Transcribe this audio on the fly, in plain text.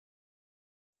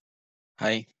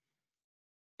Hi,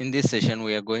 in this session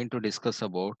we are going to discuss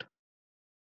about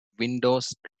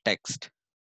Windows text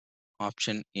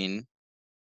option in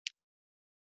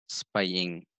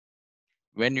spying.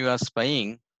 When you are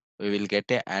spying, we will get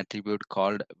a attribute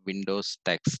called Windows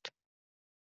text.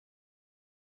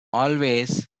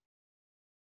 Always,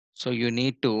 so you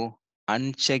need to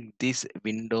uncheck this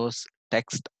Windows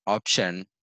text option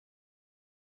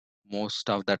most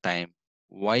of the time.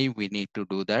 Why we need to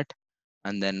do that?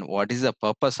 And then what is the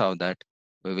purpose of that?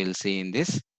 We will see in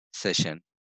this session.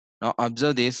 Now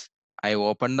observe this. I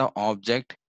open the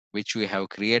object which we have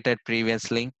created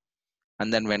previously,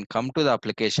 and then when come to the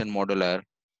application modular,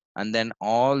 and then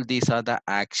all these are the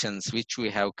actions which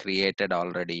we have created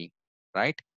already,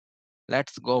 right?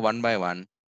 Let's go one by one.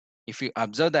 If you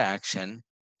observe the action,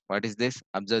 what is this?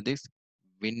 Observe this.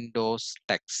 Windows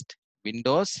text.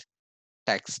 Windows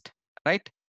text, right?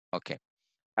 Okay.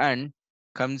 And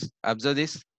comes, observe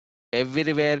this.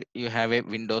 Everywhere you have a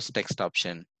Windows text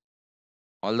option.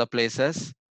 All the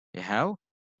places you have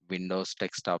Windows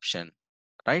text option,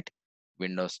 right?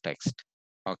 Windows text.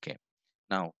 Okay.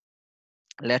 Now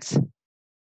let's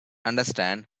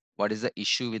understand what is the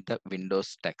issue with the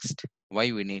Windows text.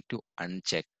 Why we need to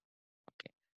uncheck.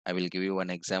 Okay. I will give you one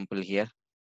example here.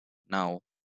 Now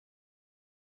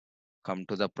come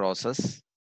to the process.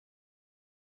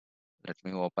 Let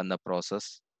me open the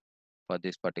process for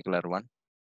this particular one,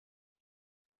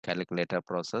 calculator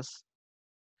process.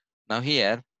 Now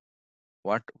here,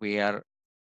 what we are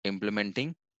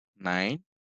implementing, 9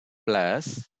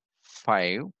 plus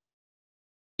 5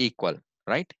 equal,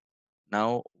 right?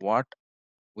 Now what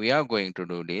we are going to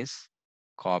do is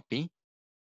copy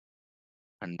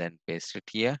and then paste it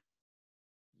here.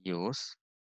 Use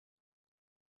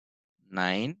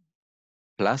 9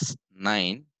 plus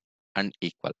 9 and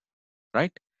equal,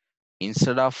 right?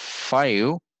 Instead of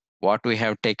 5, what we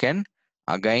have taken,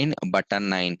 again button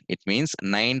 9. It means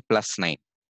 9 plus 9,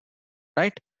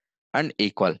 right? And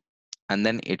equal. And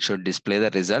then it should display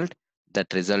the result.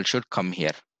 That result should come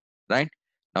here, right?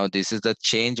 Now this is the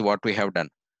change what we have done.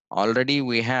 Already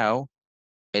we have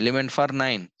element for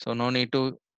 9. So no need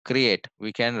to create.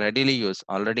 We can readily use.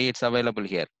 Already it's available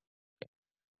here.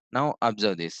 Now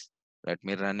observe this. Let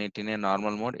me run it in a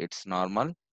normal mode. It's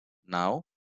normal. Now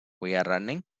we are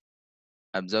running.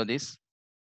 Observe this.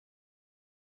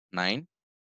 9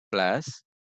 plus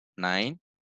 9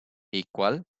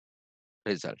 equal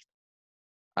result.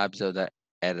 Observe the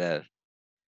error.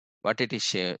 What it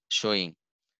is showing.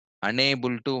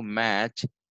 Unable to match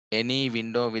any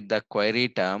window with the query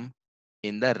term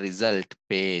in the result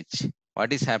page.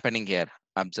 What is happening here?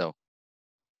 Observe.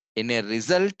 In a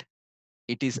result,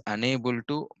 it is unable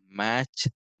to match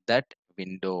that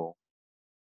window.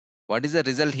 What is the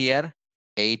result here?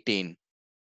 18.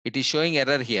 It is showing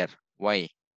error here. Why?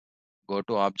 Go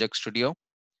to Object Studio.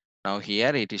 Now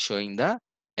here it is showing the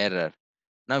error.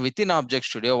 Now within Object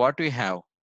Studio, what we have?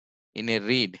 In a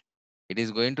read, it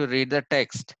is going to read the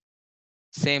text.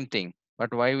 Same thing.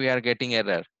 But why we are getting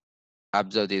error?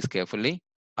 Observe this carefully.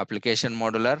 Application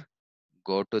modular.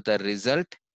 Go to the result.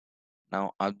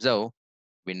 Now observe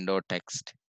window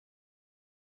text.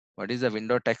 What is the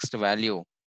window text value?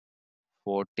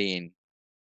 14.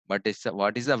 But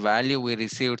what is the value we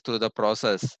received through the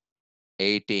process?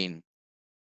 18.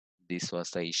 This was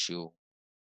the issue.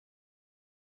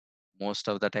 Most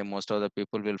of the time, most of the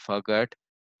people will forget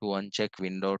to uncheck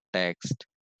window text.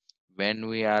 When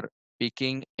we are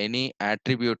picking any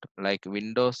attribute like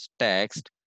Windows text,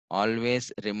 always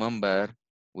remember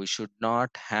we should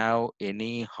not have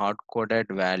any hard-coded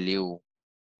value.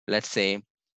 Let's say,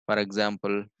 for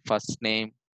example, first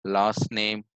name, last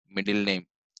name, middle name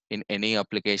in any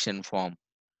application form.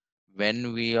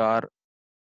 When we are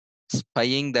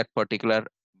spying that particular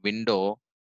window,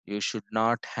 you should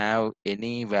not have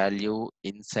any value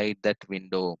inside that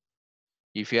window.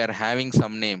 If you are having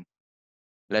some name,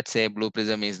 let's say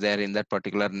Blueprism is there in that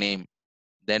particular name,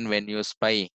 then when you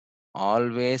spy,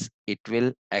 always it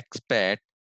will expect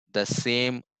the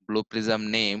same Blueprism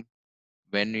name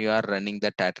when you are running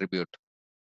that attribute.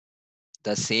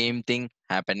 The same thing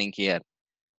happening here.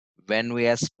 When we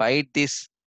have spied this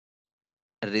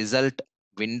result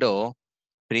window,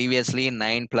 previously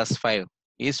 9 plus 5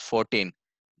 is 14.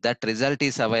 That result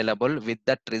is available. With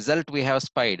that result we have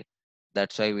spied.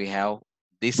 That's why we have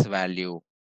this value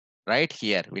right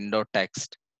here, window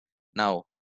text. Now,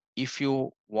 if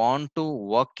you want to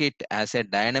work it as a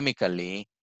dynamically,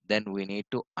 then we need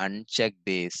to uncheck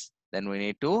this. Then we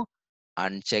need to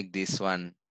uncheck this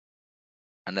one.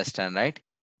 Understand, right?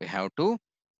 We have to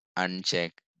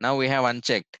uncheck. Now we have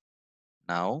unchecked.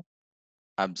 Now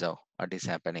observe what is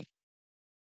happening.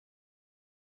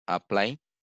 apply,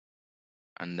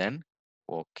 and then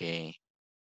okay.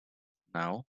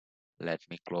 Now let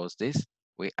me close this.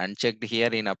 We unchecked here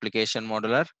in application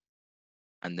modeler,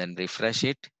 and then refresh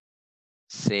it,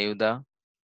 save the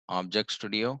object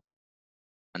studio,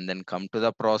 and then come to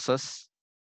the process.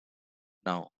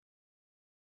 Now,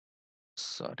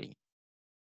 sorry,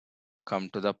 come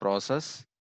to the process,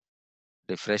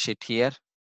 refresh it here.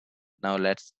 Now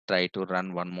let's try to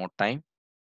run one more time.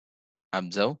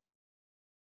 Observe.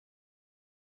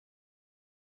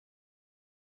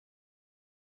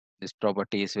 This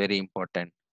property is very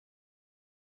important.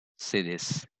 See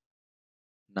this.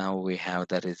 Now we have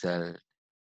the result,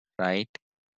 right?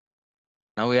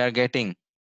 Now we are getting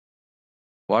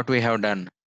what we have done.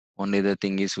 Only the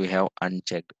thing is we have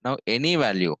unchecked. Now any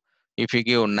value, if you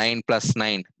give 9 plus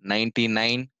 9,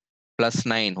 99 plus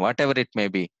 9, whatever it may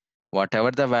be,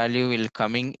 whatever the value will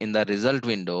coming in the result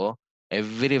window,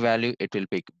 every value it will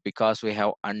pick because we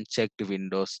have unchecked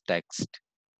Windows text.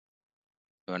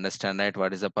 You understand, right?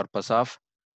 What is the purpose of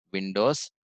Windows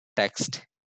text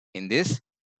in this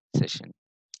session?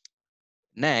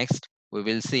 Next, we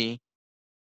will see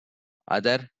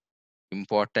other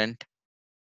important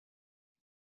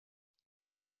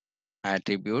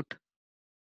attribute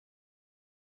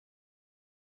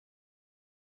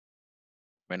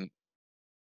when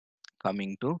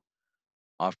coming to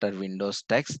after Windows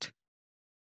text.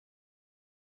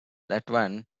 That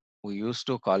one we used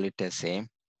to call it as a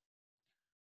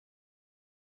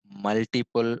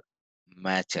multiple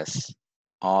matches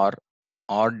or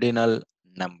ordinal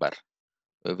number.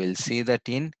 We will see that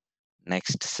in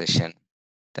next session.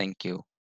 Thank you.